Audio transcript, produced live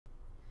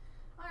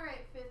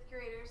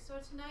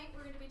tonight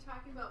we're going to be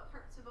talking about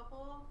parts of a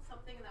whole,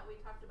 something that we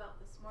talked about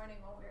this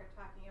morning when we were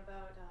talking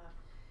about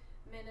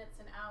minutes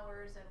and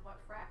hours and what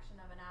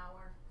fraction of an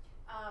hour.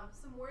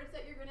 Some words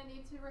that you're going to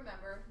need to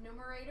remember.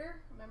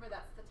 Numerator, remember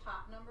that's the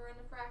top number in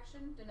a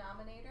fraction.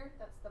 Denominator,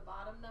 that's the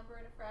bottom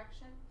number in a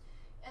fraction.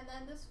 And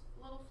then this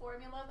little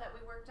formula that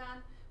we worked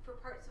on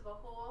for parts of a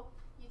whole,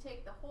 you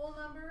take the whole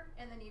number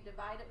and then you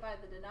divide it by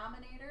the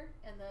denominator,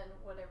 and then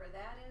whatever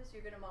that is,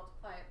 you're going to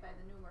multiply it by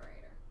the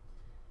numerator.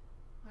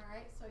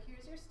 Alright, so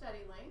here's your study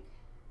link.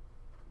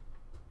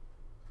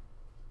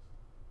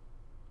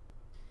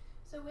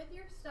 So with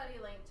your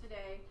study link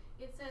today,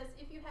 it says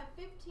if you have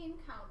 15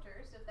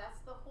 counters, if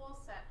that's the whole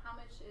set, how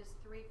much is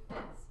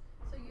 3/5?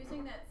 So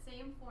using that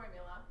same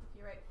formula, if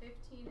you write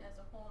 15 as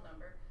a whole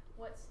number,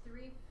 what's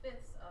 3/5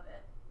 of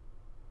it?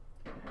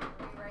 I'm going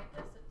to rewrite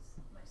this,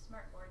 my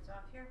smart board's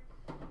off here.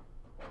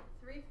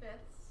 3/5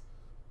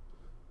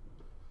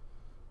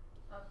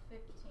 of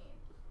 15.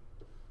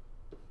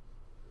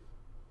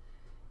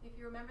 If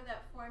you remember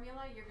that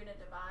formula, you're going to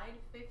divide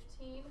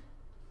 15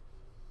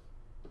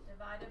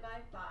 divided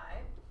by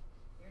 5,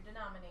 your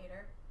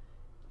denominator,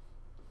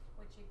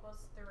 which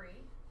equals 3.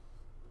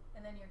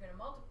 And then you're going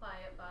to multiply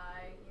it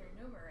by your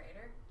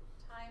numerator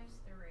times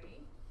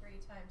 3.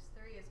 3 times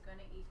 3 is going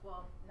to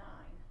equal 9.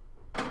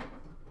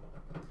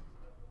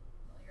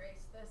 We'll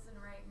erase this and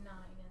write 9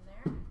 in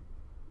there.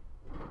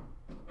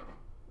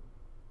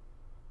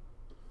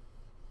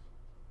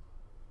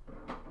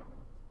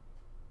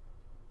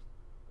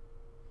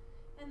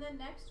 And then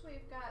next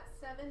we've got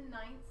 7/9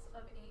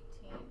 of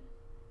 18.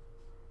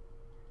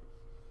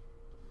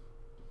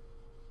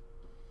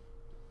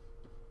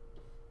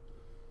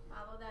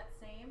 Follow that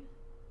same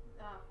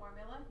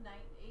formula,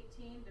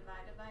 18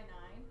 divided by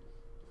 9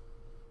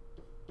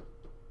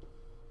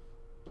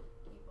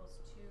 equals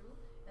 2.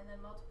 And then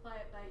multiply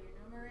it by your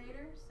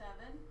numerator,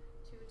 7.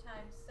 2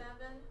 times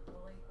 7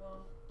 will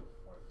equal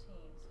 14.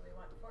 So we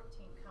want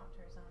 14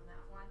 counters on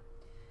that one.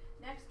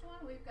 Next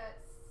one, we've got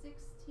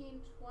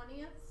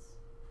 16/20.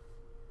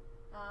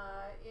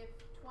 If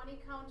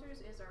 20 counters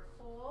is our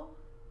whole,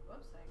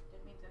 whoops, I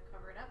didn't mean to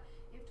cover it up.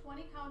 If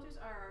 20 counters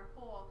are our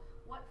whole,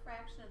 what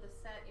fraction of the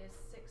set is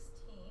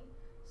 16?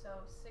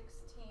 So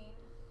 16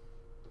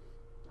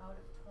 out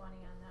of 20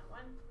 on that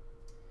one.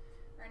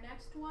 Our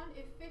next one,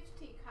 if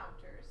 50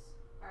 counters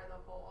are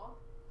the whole,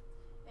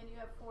 and you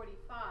have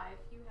 45,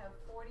 you have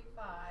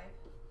 45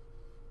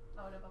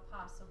 out of a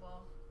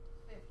possible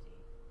 50.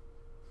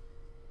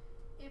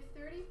 If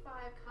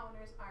 35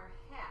 counters are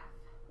half,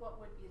 what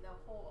would be the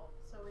whole?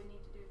 So we need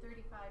to do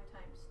 35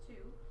 times 2.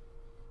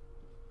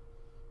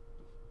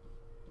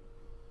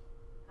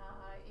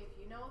 If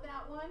you know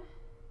that one,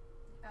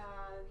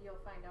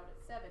 you'll find out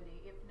it's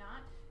 70. If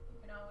not, you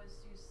can always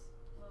use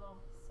a little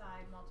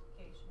side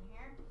multiplication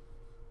here.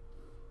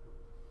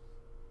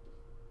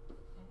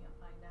 And you'll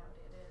find out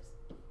it is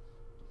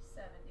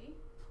 70.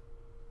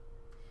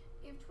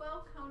 If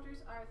 12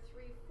 counters are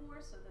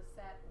 3/4 of the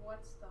set,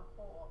 what's the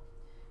whole?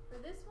 For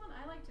this one,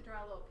 I like to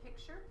draw a little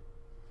picture.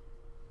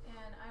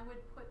 And I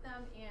would put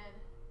them in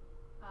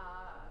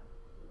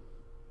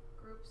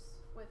groups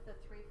with the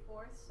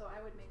 3/4. So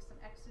I would make some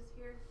X's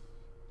here.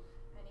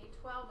 I need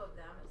 12 of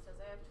them. It says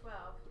I have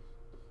 12.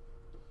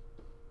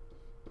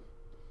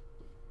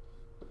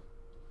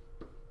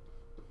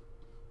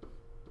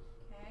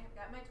 Okay, I've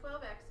got my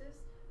 12 X's.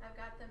 I've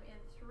got them in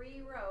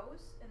 3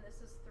 rows, and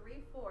this is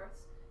 3/4.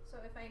 So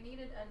if I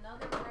needed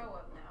another row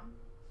of them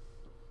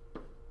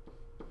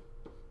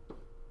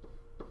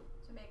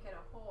to make it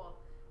a whole,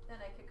 then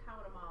I could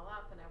count them all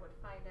up and I would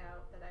find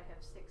out that I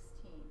have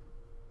 16.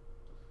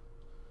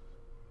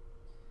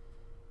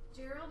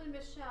 Gerald and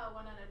Michelle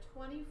went on a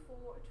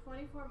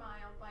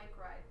 24-mile bike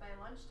ride. By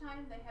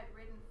lunchtime, they had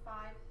ridden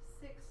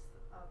 5/6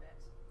 of it.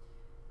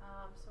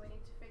 So we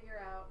need to figure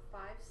out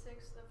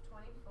 5/6 of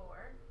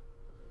 24.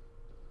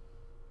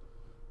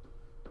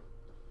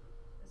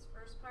 This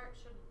first part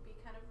should be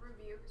kind of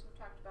review because we've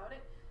talked about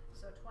it.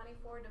 So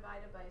 24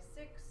 divided by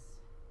 6.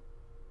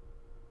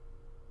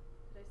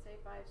 Did I say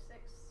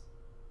 5/6?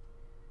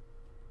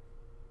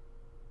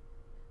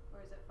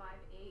 Or is it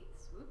 5/8?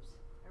 Oops,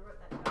 I wrote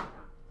that down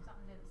wrong.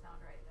 Something didn't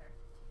sound right there.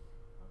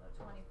 Although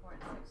 24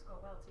 and 6 go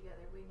well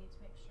together, we need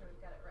to make sure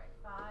we've got it right.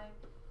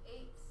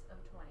 5/8 of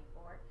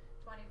 24.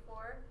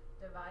 24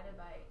 divided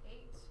by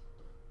 8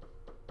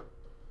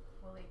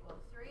 will equal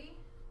 3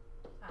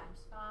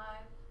 times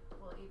 5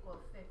 will equal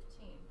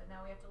 15. But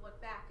now we have to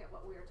look back at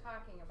what we were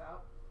talking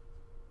about.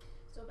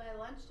 So by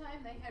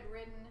lunchtime, they had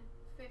ridden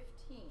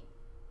 15.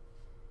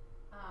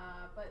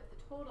 But the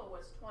total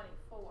was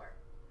 24.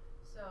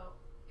 So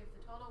if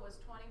the total was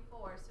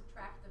 24,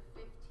 subtract the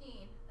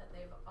 15 that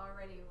they've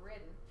already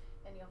ridden,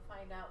 and you'll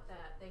find out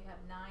that they have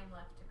 9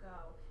 left to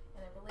go.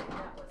 And I believe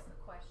that was the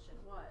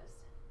question, was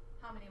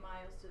how many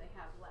miles do they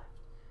have left?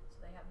 So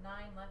they have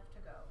 9 left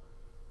to go.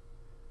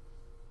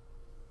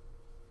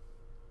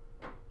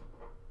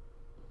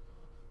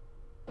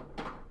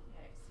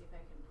 Okay, see if I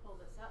can pull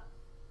this up.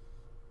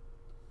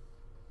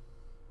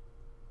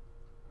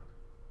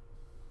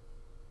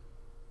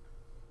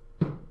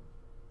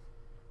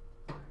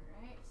 Alright.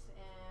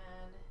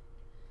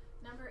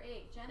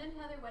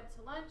 went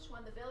to lunch.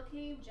 When the bill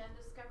came, Jen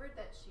discovered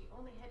that she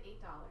only had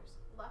 $8.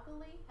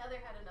 Luckily, Heather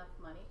had enough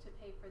money to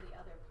pay for the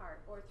other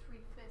part, or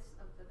 3/5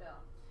 of the bill.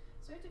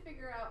 So we have to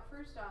figure out,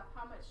 first off,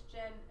 how much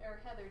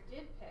Heather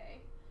did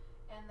pay,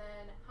 and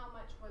then how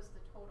much was the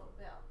total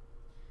bill.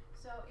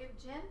 So if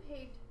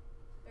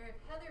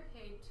Heather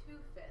paid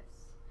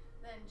 2/5,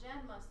 then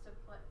Jen must have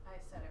I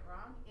said it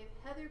wrong. If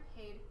Heather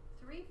paid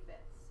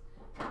 3/5,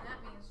 then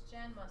that means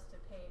Jen must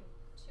have paid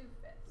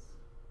 2/5.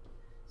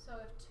 So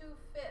if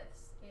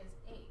 2/5 is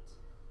 8,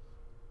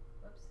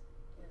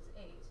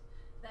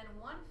 then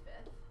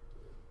 1/5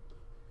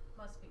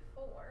 must be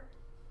 4.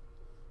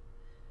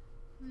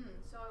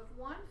 So if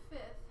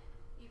 1/5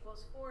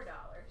 equals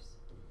 $4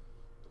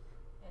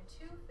 and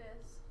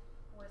 2/5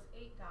 was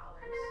 $8,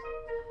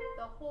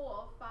 the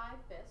whole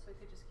 5/5, we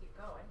could just keep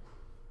going,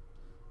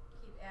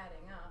 keep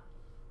adding up.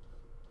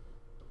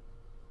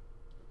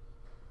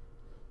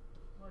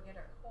 We'll get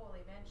our whole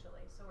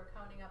eventually, so we're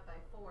counting up by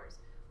 4s.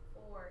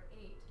 4,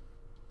 8,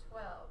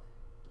 12,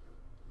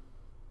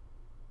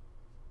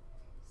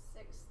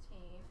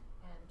 16,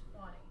 and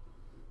 20.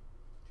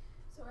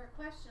 So our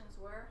questions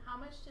were, how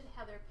much did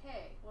Heather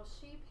pay? Well,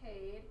 she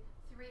paid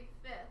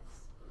 3/5,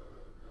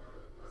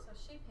 so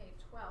she paid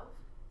 12.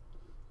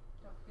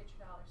 Don't forget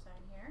your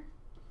 $sign here.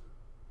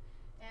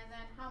 And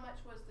then how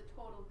much was the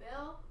total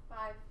bill?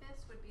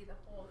 5/5 would be the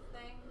whole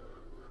thing,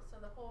 so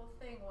the whole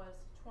thing was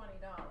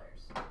 $20.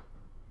 I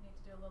need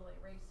to do a little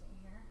erasing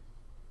here.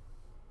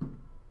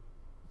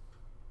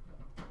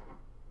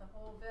 The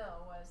whole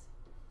bill was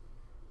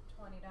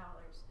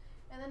 $20.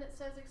 And then it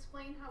says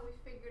explain how we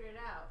figured it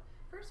out.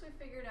 First we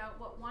figured out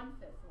what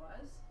 1/5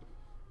 was.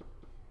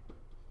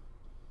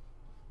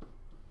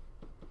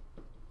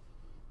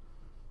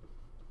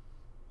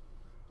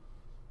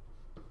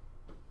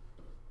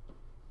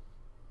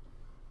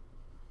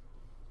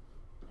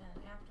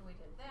 And after we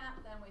did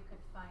that, then we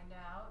could find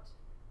out,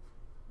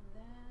 and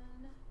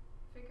then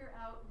figure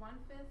out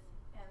 1/5,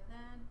 and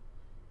then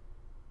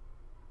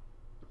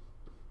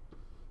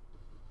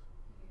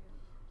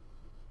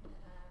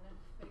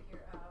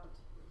figure out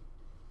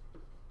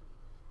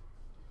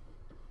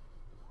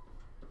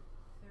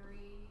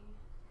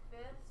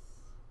 3/5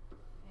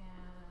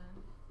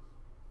 and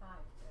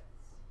 5/5,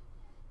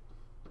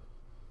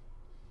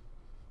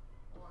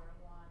 or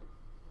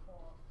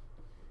 1/4.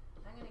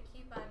 I'm going to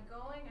keep on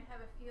going. I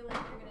have a feeling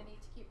you're going to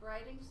need to keep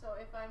writing, so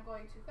if I'm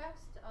going too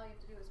fast, all you have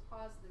to do is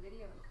pause the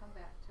video and come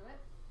back to it.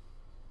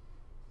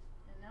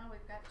 And now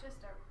we've got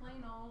just our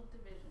plain old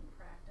division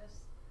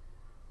practice.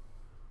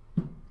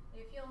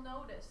 If you'll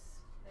notice,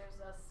 there's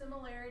a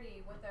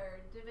similarity with our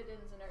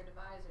dividends and our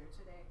divisor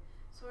today.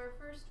 So our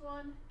first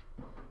one,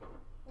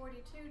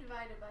 42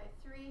 divided by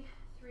 3.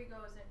 3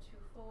 goes into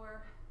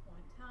 4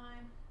 one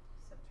time.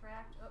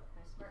 Subtract. Oh,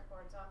 my smart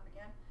board's off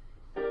again.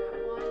 I've got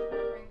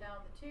 1. Bring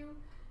down the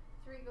 2.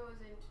 3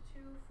 goes into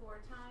 2 4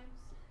 times.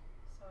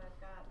 So I've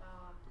got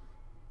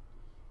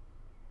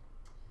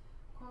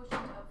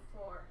quotient of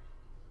 4.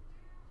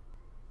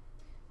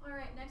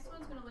 Alright, next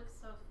one's going to look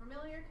so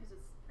familiar because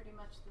it's pretty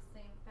much the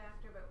same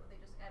factor, but they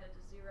just added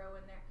a 0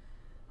 in there.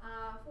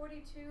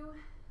 42,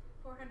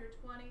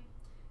 420,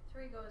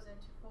 3 goes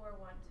into 4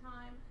 one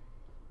time.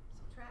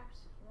 Subtract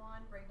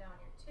 1, bring down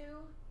your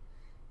 2.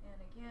 And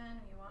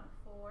again, you want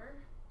 4,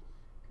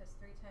 because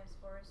 3 times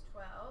 4 is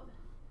 12.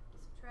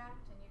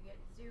 Subtract, and you get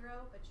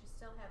 0, but you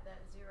still have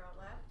that 0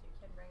 left. You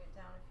can bring it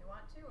down if you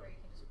want to, or you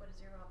can just put a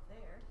 0 up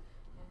there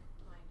and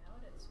find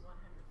out it's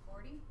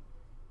 140.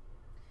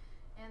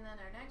 And then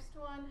our next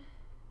one,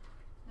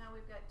 now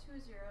we've got 2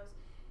 zeros.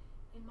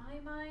 In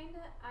my mind,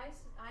 I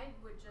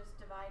would just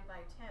divide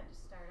by 10 to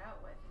start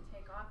out with and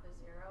take off a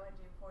 0 and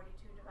do 42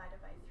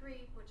 divided by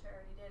 3, which I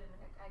already did, and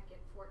I'd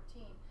get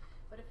 14.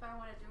 But if I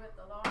want to do it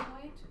the long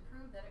way to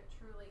prove that it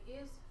truly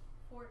is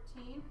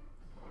 14,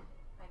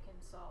 I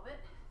can solve it.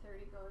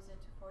 30 goes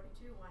into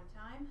 42 one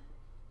time.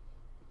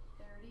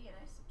 30, and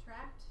I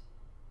subtract.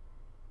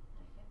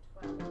 I get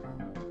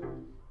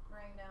 12.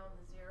 Bring down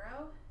the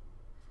 0.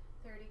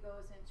 30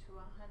 goes into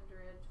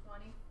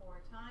 120 4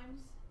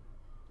 times,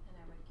 and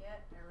I would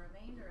get a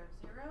remainder of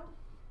 0,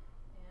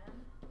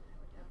 and I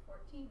would have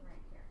 14 right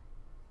here.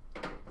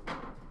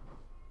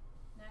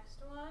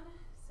 Next one,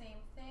 same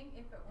thing.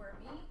 If it were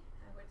me,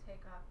 I would take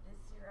off this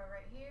 0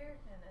 right here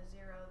and a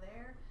 0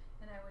 there,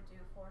 and I would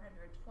do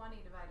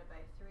 420 divided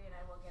by 3, and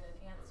I will get an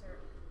answer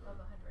of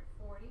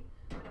 140.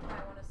 But if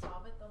I want to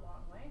solve it the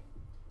long way,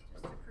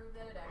 just to prove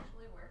that it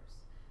actually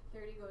works,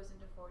 30 goes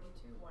into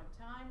 42 one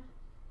time.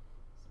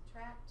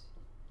 Subtract,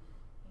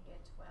 you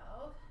get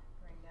 12,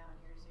 bring down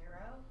your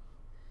 0.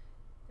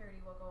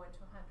 30 will go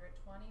into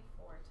 120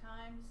 4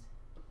 times.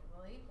 It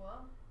will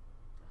equal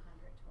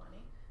 120.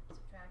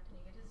 Subtract, and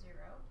you get a 0.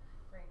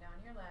 Bring down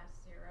your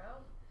last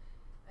 0.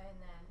 And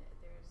then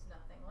there's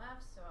nothing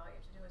left, so all you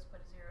have to do is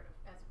put a 0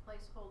 as a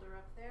placeholder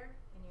up there,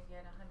 and you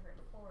get 140,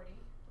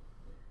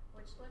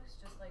 which looks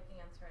just like the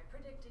answer I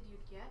predicted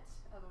you'd get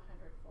of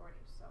 140.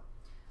 So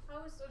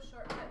always those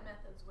shortcut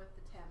methods with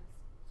the tens.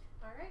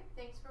 All right,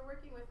 thanks for